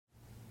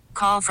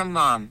call from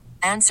mom.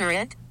 Answer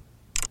it.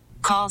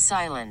 Call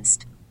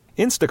silenced.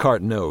 Instacart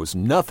knows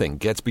nothing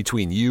gets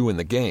between you and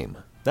the game.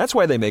 That's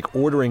why they make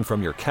ordering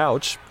from your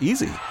couch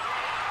easy.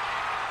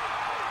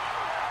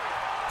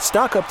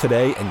 Stock up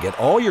today and get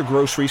all your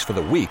groceries for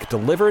the week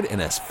delivered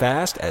in as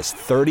fast as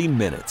 30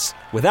 minutes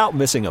without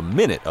missing a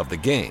minute of the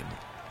game.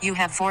 You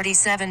have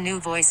 47 new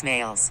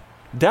voicemails.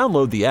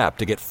 Download the app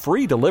to get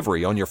free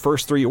delivery on your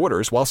first 3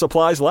 orders while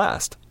supplies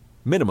last.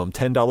 Minimum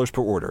 $10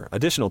 per order.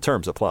 Additional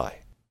terms apply.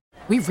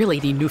 We really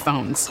need new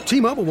phones.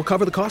 T-Mobile will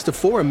cover the cost of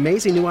 4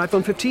 amazing new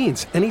iPhone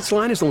 15s, and each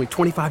line is only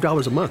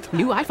 $25 a month.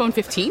 New iPhone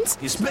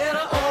 15s? It's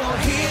better over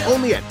here.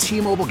 Only at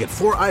T-Mobile, get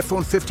 4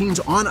 iPhone 15s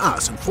on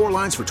us and 4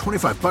 lines for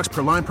 $25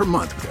 per line per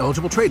month with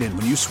eligible trade-in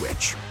when you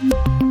switch.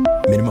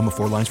 Minimum of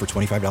 4 lines for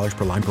 $25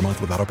 per line per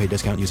month with autopay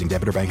discount using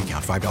debit or bank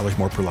account. $5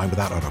 more per line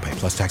without autopay,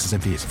 plus taxes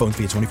and fees. Phone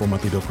fee at 24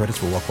 monthly bill credits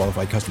for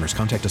well-qualified customers.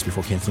 Contact us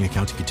before canceling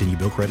account to continue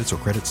bill credits or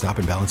credit stop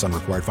and balance on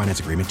required finance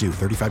agreement due.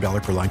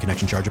 $35 per line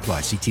connection charge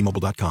applies. See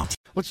T-Mobile.com.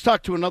 Let's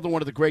talk to another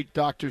one of the great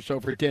doctors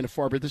over at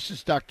Dana-Farber. This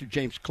is Dr.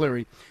 James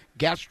Cleary,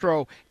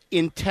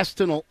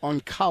 gastrointestinal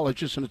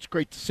oncologist, and it's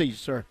great to see you,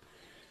 sir.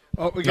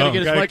 Oh, we got to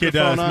get his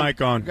microphone on. Mic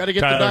on. Got to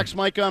get the doc's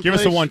mic on, Give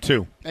please. us a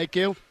 1-2. Thank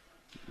you.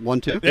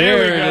 1-2. There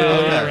we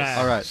go. Okay.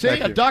 All right. See,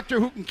 a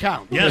doctor who can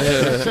count. Yes.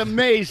 It's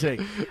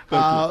amazing.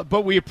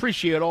 But we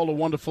appreciate all the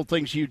wonderful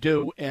things you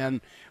do.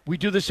 And we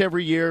do this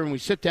every year, and we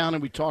sit down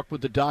and we talk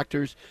with the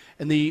doctors.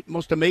 And the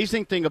most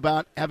amazing thing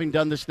about having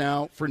done this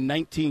now for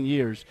 19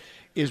 years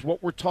is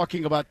what we're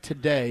talking about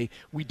today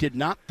we did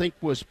not think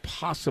was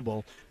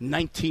possible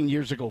 19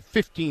 years ago,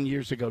 15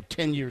 years ago,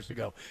 10 years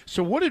ago.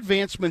 So what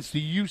advancements do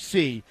you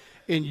see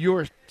in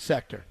your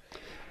sector?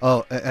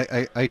 Oh,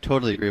 I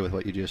totally agree with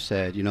what you just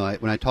said. You know,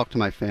 when I talk to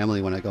my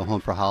family when I go home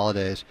for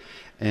holidays,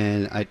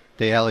 and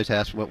they always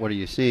ask, what are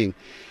you seeing?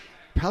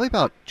 Probably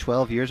about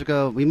 12 years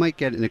ago, we might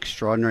get an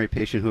extraordinary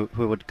patient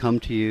who would come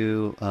to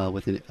you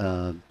with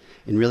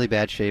in really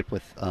bad shape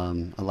with a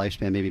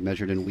lifespan maybe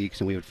measured in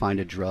weeks, and we would find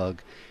a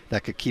drug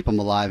that could keep them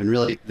alive, and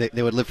really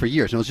they would live for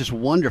years. And it was just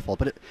wonderful.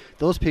 But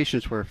those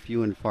patients were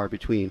few and far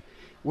between.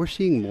 We're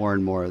seeing more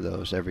and more of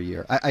those every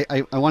year.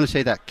 I want to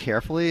say that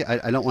carefully.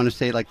 I don't want to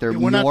say like they're We're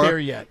more. not there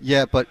yet.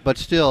 Yeah, but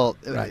still,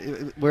 Right.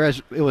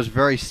 Whereas it was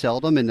very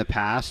seldom in the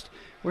past,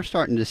 we're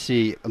starting to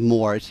see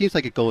more. It seems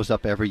like it goes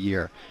up every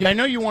year. Yeah, I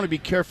know you want to be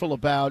careful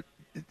about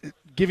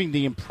giving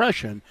the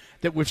impression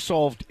that we've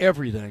solved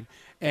everything,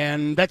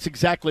 and that's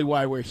exactly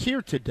why we're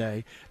here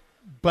today.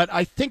 But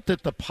I think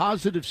that the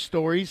positive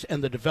stories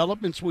and the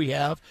developments we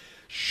have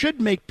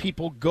should make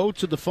people go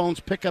to the phones,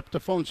 pick up the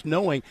phones,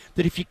 knowing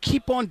that if you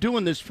keep on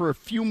doing this for a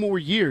few more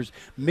years,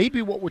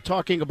 maybe what we're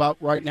talking about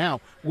right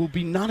now will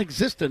be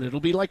non-existent. It'll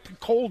be like the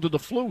cold or the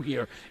flu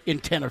here in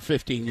 10 or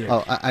 15 years.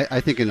 Oh, I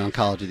think in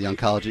oncology,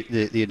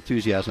 the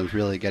enthusiasm is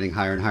really getting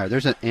higher and higher.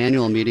 There's an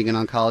annual meeting in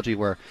oncology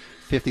where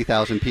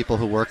 50,000 people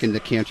who work in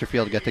the cancer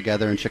field get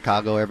together in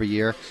Chicago every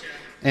year.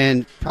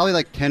 And probably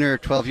like 10 or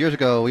 12 years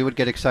ago, we would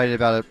get excited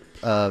about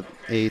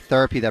a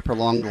therapy that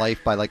prolonged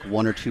life by like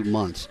 1 or 2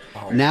 months.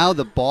 Oh. Now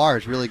the bar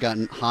has really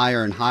gotten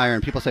higher and higher,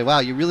 and people say, wow,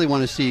 you really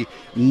want to see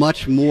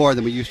much more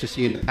than we used to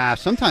see in the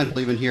past. Sometimes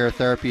we'll even hear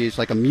therapies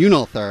like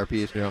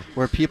immunotherapies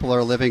where people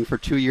are living for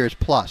 2 years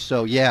plus.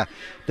 So yeah,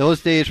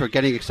 those days we're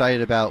getting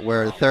excited about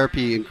where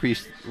therapy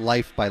increased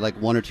life by like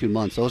 1 or 2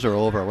 months. Those are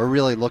over. We're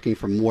really looking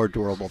for more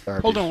durable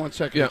therapies. Hold on one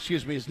second.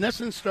 Excuse me. Is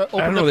Nesson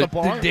opened up the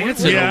bar? I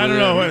don't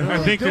know. I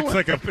think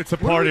it's a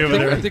party over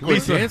there. I think we're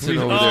dancing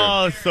over there.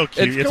 Oh, it's so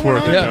cute. It's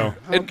worth it, though.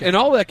 And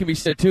all that can be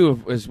said,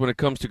 too, is when it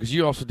comes to, because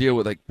you also deal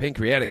with, like,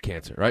 pancreatic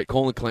cancer, right?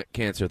 Colon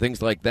cancer,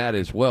 things like that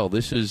as well.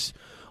 This is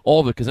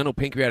all of it, because I know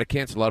pancreatic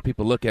cancer, a lot of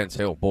people look at it and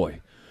say, oh,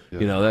 boy,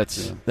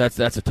 that's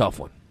a tough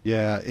one.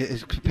 Yeah,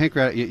 it's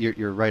pancreatic,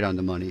 you're right on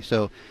the money.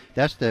 So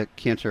that's the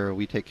cancer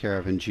we take care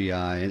of in GI,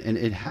 and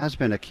it has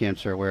been a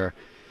cancer where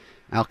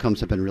outcomes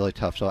have been really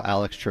tough. So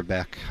Alex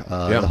Trebek,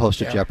 the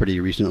host of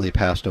Jeopardy, recently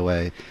passed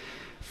away.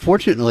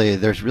 Fortunately,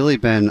 there's really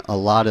been a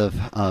lot of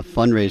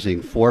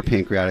fundraising for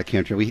pancreatic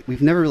cancer.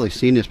 We've never really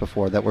seen this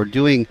before, that we're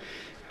doing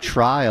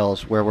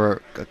trials where we're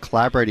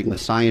collaborating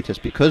with scientists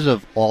because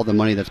of all the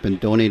money that's been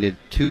donated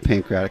to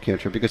pancreatic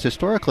cancer. Because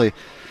historically,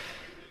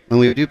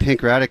 when we would do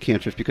pancreatic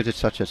cancers, because it's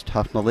such a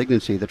tough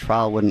malignancy, the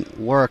trial wouldn't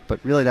work.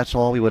 But really, that's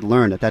all we would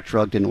learn, that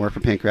drug didn't work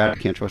for pancreatic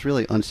cancer. It was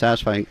really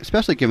unsatisfying,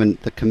 especially given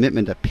the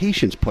commitment that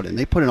patients put in.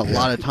 They put in a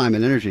lot of time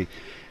and energy.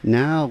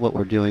 Now what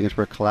we're doing is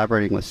we're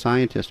collaborating with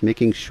scientists,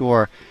 making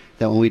sure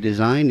that when we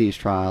design these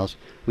trials,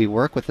 we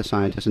work with the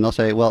scientists, and they'll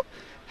say, well,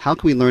 how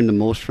can we learn the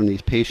most from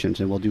these patients?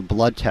 And we'll do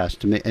blood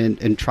tests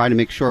and try to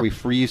make sure we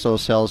freeze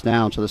those cells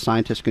down so the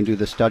scientists can do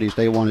the studies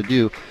they want to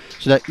do,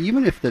 so that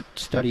even if the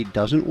study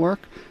doesn't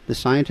work, the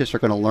scientists are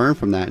going to learn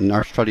from that, and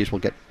our studies will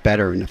get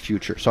better in the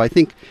future. So I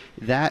think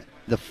that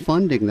the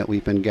funding that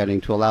we've been getting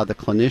to allow the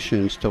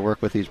clinicians to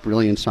work with these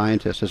brilliant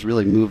scientists has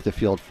really moved the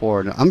field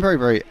forward. And I'm very,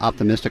 very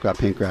optimistic about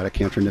pancreatic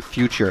cancer in the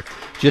future,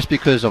 just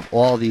because of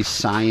all these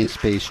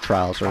science-based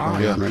trials that are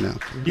going on right now.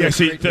 Yeah,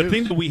 see, the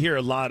thing that we hear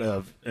a lot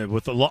of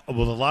with a lot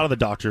of the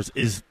doctors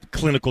is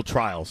clinical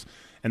trials.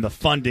 and the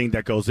funding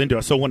that goes into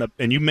it. So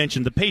and you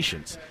mentioned the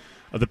patients.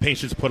 The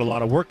patients put a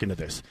lot of work into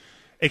this.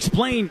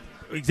 Explain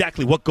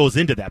exactly what goes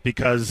into that,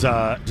 because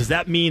does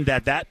that mean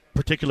that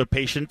particular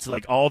patients,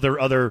 like all their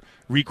other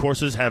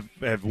recourses,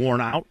 have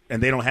worn out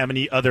and they don't have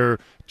any other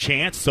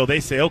chance? So they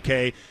say,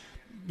 okay,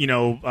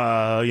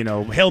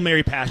 Hail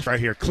Mary pass right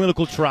here,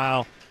 clinical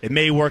trial. It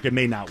may work, it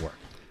may not work.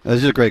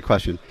 This is a great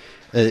question.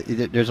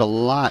 There's a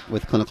lot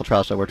with clinical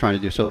trials that we're trying to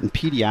do. So in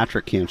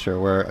pediatric cancer,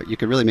 where you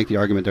could really make the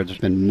argument that there's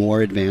been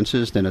more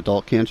advances than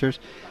adult cancers,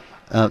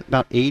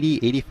 about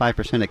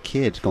 80-85% of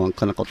kids go on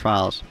clinical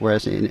trials,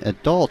 whereas in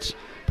adults,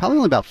 probably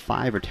only about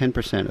 5 or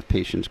 10% of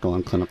patients go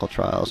on clinical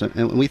trials.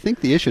 And we think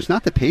the issue is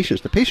not the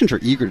patients. The patients are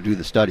eager to do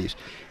the studies.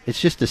 It's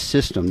just the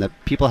system that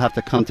people have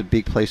to come to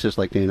big places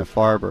like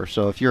Dana-Farber.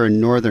 So if you're in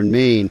northern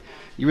Maine,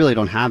 you really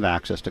don't have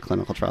access to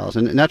clinical trials.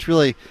 And that's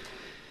really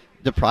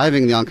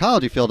depriving the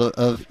oncology field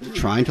of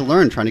trying to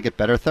learn, trying to get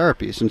better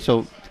therapies. And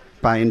so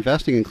by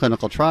investing in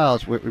clinical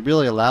trials, it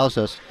really allows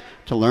us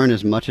to learn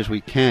as much as we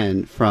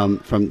can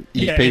from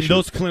each patient. And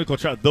those clinical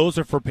trials, those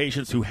are for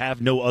patients who have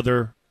no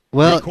other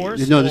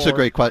recourse? No, this is a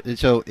great question.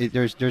 So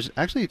there's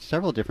actually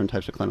several different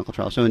types of clinical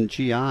trials. So in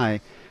GI,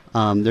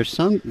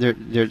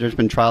 there's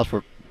been trials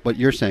for what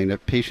you're saying,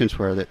 that patients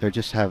where their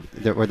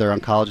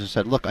oncologist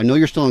said, look, I know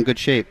you're still in good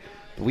shape,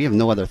 but we have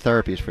no other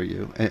therapies for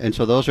you. And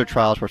so those are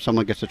trials where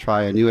someone gets to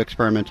try a new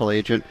experimental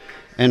agent,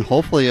 and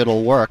hopefully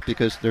it'll work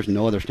because there's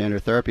no other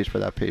standard therapies for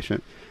that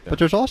patient. Yeah. But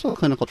there's also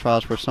clinical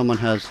trials where someone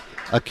has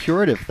a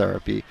curative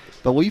therapy.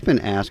 But we've been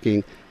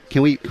asking,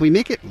 can we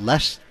make it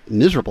less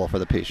miserable for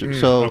the patient?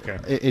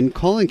 In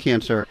colon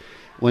cancer,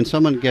 when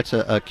someone gets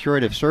a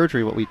curative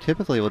surgery, what we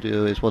typically will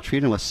do is we'll treat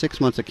them with 6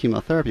 months of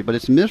chemotherapy, but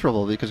it's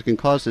miserable because it can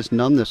cause this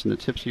numbness in the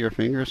tips of your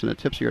fingers and the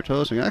tips of your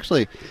toes, and it can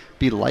actually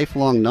be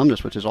lifelong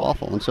numbness, which is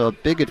awful. And so a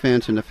big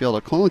advance in the field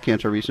of colon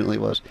cancer recently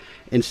was,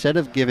 instead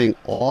of giving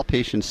all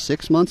patients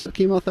 6 months of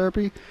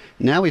chemotherapy,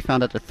 now we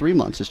found out that 3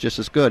 months is just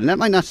as good. And that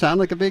might not sound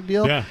like a big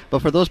deal,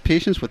 but for those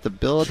patients with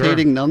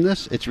debilitating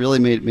numbness, it's really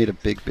made a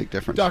big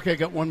difference. Doc, I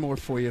got one more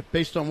for you.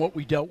 Based on what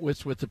we dealt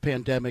with the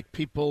pandemic,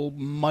 people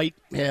might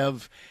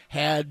have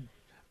had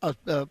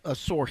a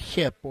sore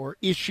hip or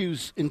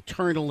issues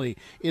internally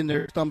in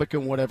their stomach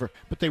and whatever,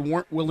 but they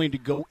weren't willing to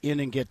go in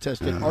and get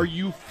tested. Are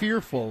you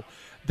fearful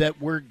that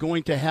we're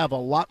going to have a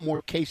lot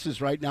more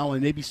cases right now,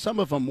 and maybe some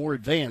of them more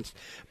advanced,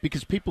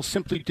 because people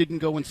simply didn't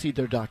go and see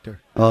their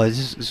doctor? Oh,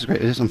 this is great.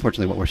 This is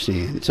unfortunately what we're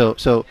seeing.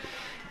 So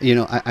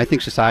I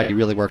think society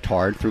really worked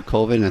hard through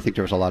COVID, and I think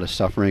there was a lot of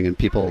suffering and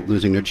people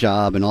losing their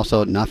job and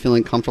also not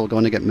feeling comfortable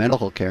going to get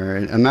medical care.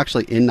 And I'm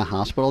actually in the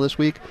hospital this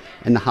week,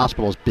 and the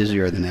hospital is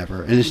busier than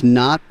ever. And it's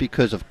not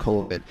because of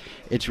COVID.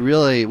 It's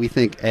really, we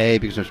think,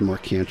 because there's more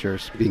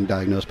cancers being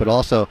diagnosed, but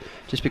also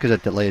just because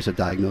it delays the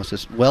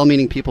diagnosis.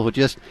 Well-meaning people who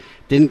just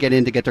didn't get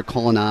in to get their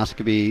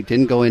colonoscopy,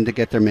 didn't go in to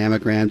get their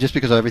mammogram, just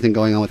because of everything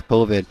going on with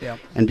COVID. Yep.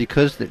 And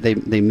because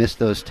they missed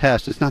those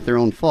tests, it's not their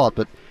own fault,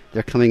 but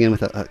they're coming in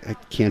with a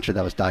cancer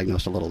that was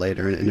diagnosed a little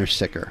later, and they're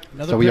sicker.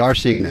 We are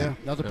seeing that.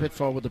 Another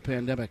pitfall with the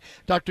pandemic.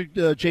 Dr.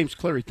 James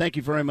Cleary, thank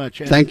you very much.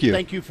 And thank you.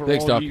 Thank you for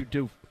all you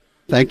do.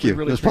 Thank you.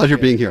 Really, it was a pleasure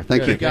being here.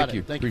 Thank you.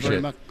 Thank you very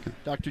much.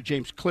 Dr.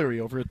 James Cleary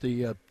over at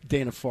the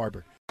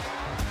Dana-Farber.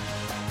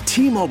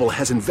 T-Mobile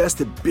has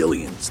invested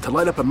billions to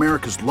light up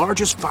America's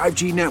largest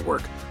 5G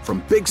network,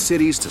 from big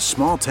cities to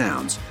small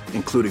towns,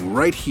 including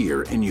right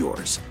here in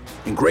yours.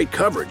 And great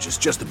coverage is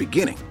just the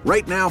beginning.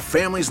 Right now,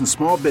 families and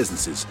small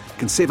businesses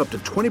can save up to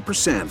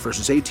 20%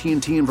 versus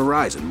AT&T and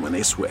Verizon when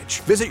they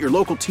switch. Visit your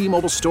local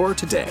T-Mobile store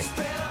today.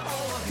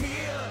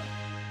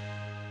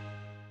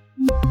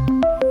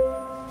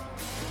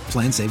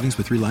 Plan savings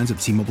with 3 lines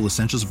of T-Mobile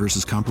Essentials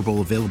versus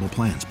comparable available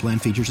plans. Plan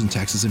features and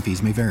taxes and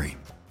fees may vary.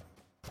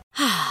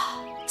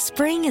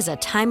 Spring is a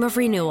time of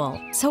renewal,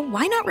 so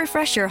why not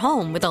refresh your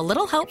home with a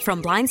little help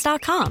from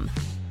Blinds.com?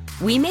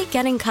 We make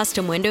getting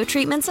custom window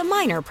treatments a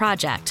minor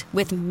project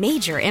with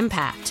major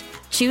impact.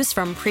 Choose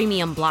from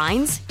premium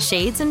blinds,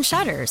 shades, and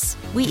shutters.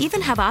 We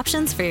even have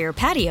options for your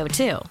patio,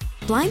 too.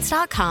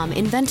 Blinds.com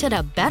invented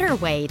a better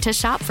way to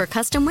shop for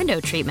custom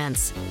window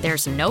treatments.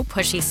 There's no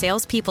pushy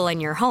salespeople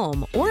in your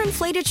home or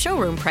inflated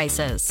showroom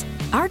prices.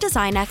 Our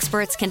design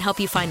experts can help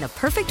you find the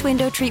perfect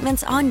window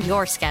treatments on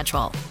your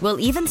schedule. We'll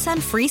even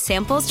send free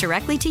samples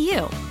directly to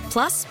you.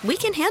 Plus, we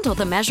can handle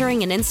the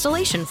measuring and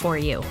installation for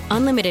you.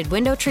 Unlimited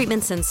window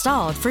treatments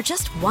installed for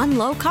just one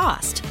low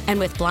cost. And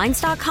with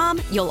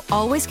Blinds.com, you'll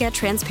always get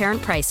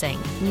transparent pricing.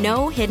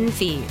 No hidden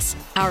fees.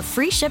 Our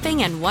free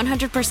shipping and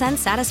 100%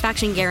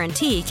 satisfaction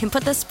guarantee can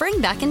put the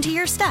spring back into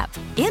your step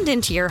and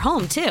into your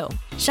home, too.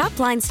 Shop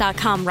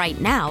Blinds.com right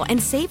now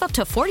and save up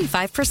to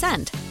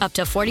 45%. Up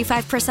to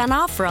 45%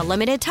 off for a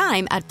limited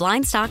time at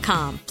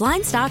Blinds.com.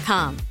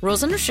 Blinds.com.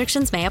 Rules and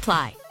restrictions may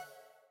apply.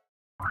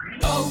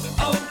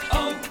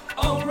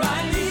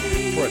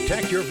 For a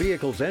Protect your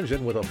vehicle's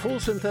engine with a full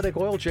synthetic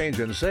oil change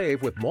and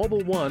save with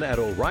Mobil 1 at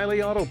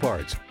O'Reilly Auto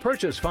Parts.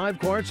 Purchase 5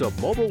 quarts of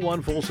Mobil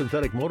 1 full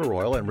synthetic motor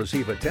oil and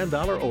receive a $10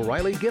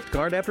 O'Reilly gift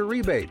card after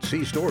rebate.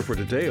 See store for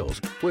details.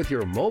 With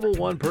your Mobil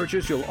 1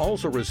 purchase, you'll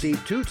also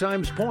receive 2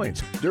 times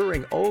points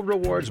during O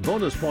Rewards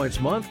Bonus Points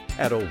Month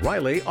at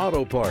O'Reilly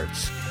Auto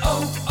Parts.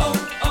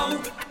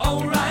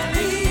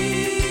 O'Reilly